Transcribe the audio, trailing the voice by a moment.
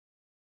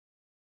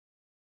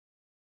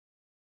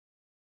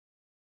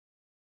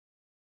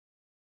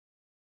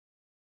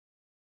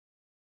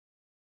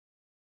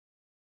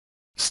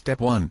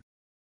Step 1.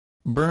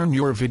 Burn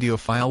your video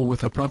file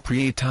with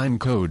appropriate time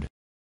code.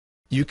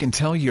 You can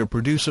tell your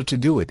producer to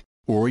do it,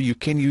 or you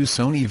can use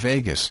Sony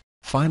Vegas,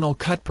 Final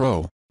Cut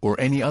Pro, or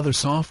any other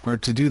software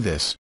to do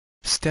this.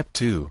 Step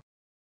 2.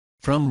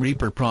 From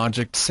Reaper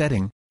Project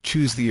Setting,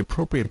 choose the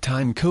appropriate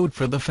time code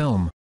for the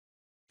film.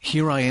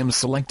 Here I am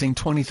selecting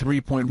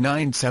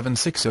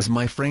 23.976 as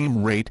my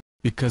frame rate,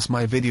 because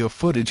my video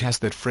footage has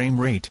that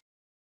frame rate.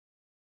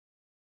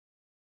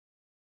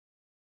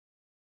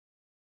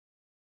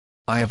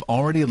 I have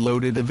already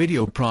loaded the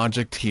video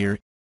project here.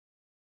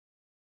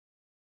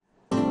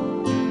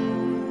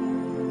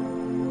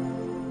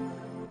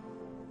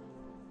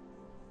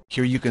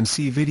 Here you can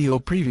see video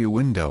preview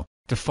window.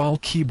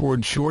 Default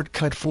keyboard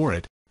shortcut for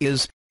it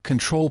is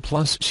Ctrl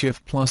plus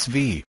Shift plus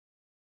V.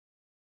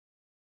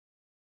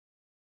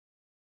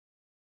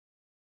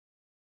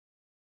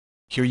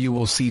 Here you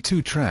will see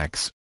two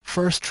tracks.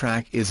 First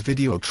track is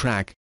video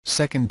track,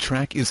 second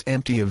track is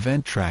empty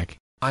event track.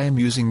 I am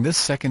using this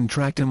second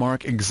track to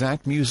mark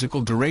exact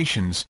musical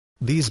durations.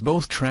 These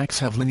both tracks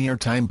have linear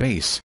time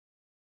base.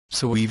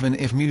 So even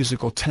if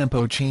musical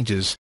tempo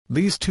changes,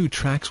 these two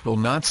tracks will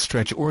not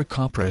stretch or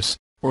compress,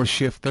 or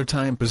shift their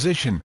time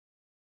position.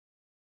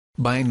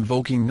 By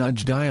invoking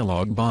Nudge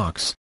dialog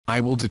box, I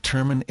will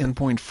determine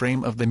endpoint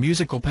frame of the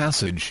musical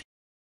passage.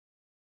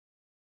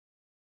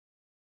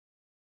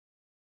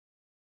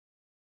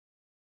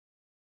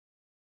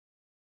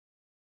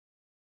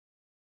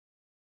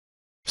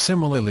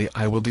 Similarly,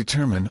 I will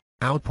determine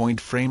outpoint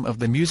frame of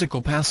the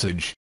musical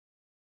passage.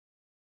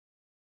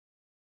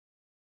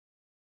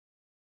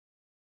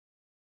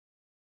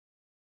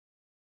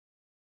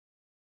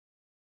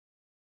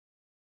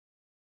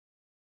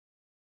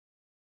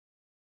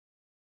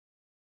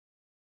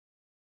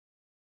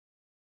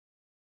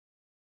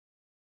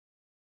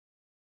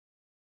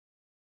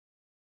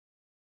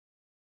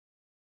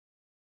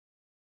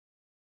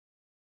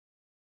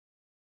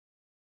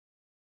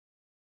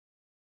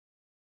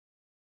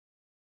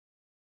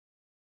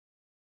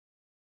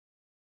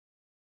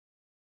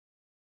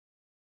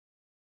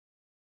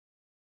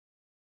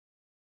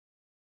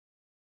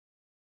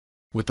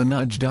 With the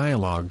Nudge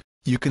dialog,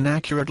 you can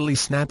accurately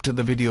snap to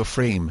the video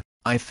frame.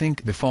 I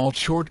think default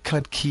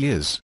shortcut key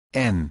is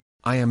N.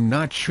 I am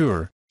not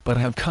sure, but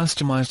have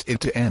customized it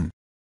to N.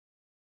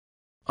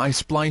 I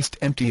spliced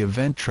empty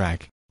event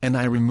track, and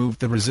I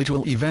removed the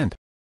residual event.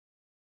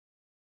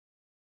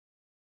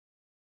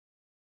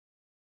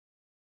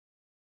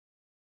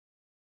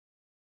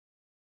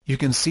 You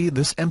can see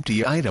this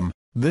empty item.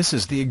 This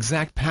is the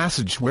exact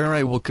passage where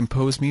I will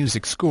compose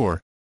music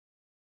score.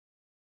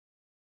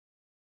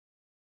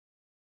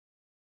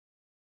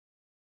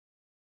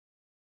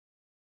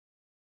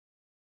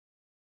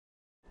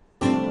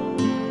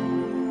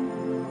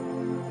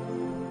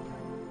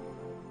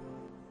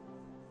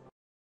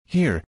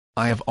 Here,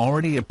 I have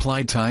already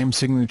applied time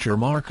signature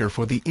marker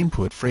for the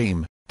input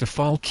frame.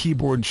 Default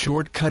keyboard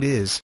shortcut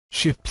is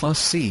Shift plus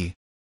C.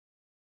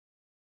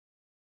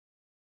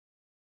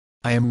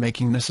 I am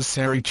making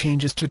necessary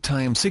changes to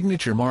time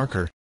signature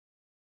marker.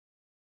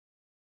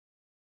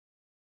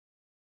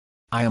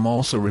 I am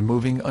also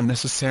removing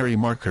unnecessary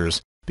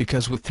markers,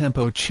 because with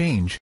tempo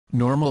change,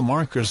 normal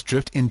markers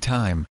drift in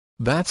time.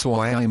 That's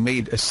why I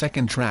made a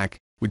second track,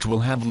 which will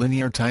have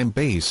linear time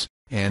base,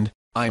 and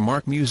I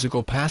mark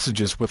musical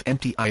passages with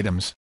empty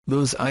items.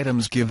 Those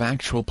items give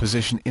actual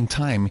position in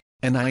time,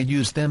 and I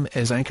use them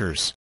as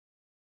anchors.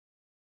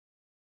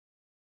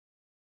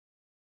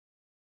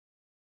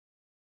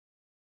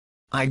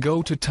 I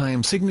go to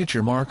time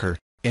signature marker,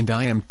 and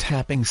I am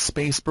tapping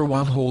spacebar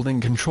while holding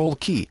Control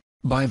key.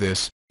 By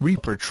this,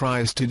 Reaper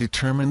tries to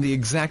determine the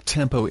exact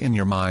tempo in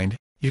your mind.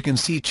 You can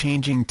see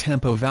changing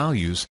tempo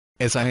values,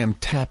 as I am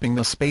tapping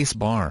the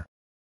spacebar.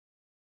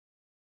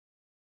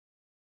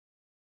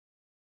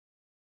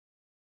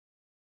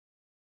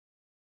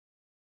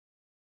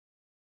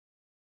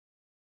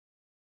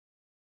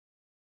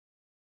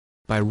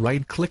 By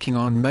right-clicking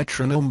on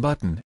Metronome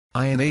button,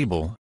 I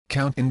enable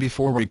Count in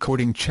before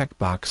recording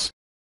checkbox.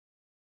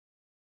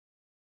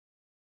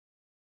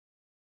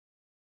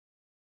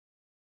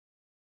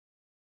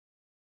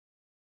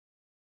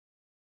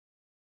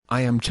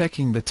 I am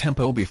checking the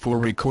tempo before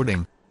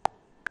recording.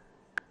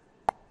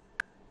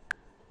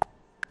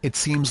 It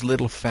seems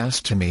little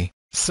fast to me,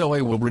 so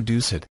I will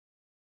reduce it.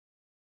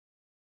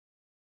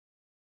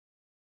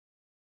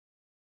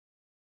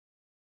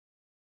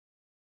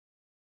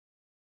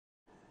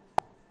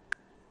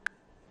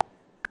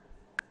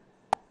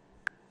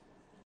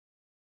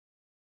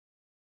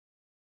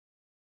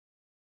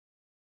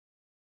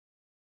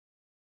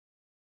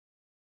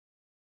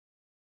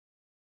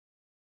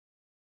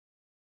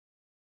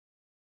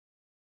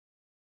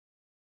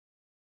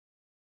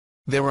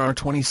 There are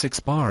 26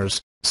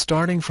 bars,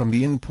 starting from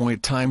the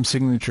endpoint time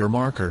signature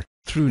marker,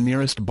 through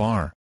nearest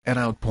bar, at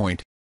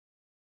outpoint.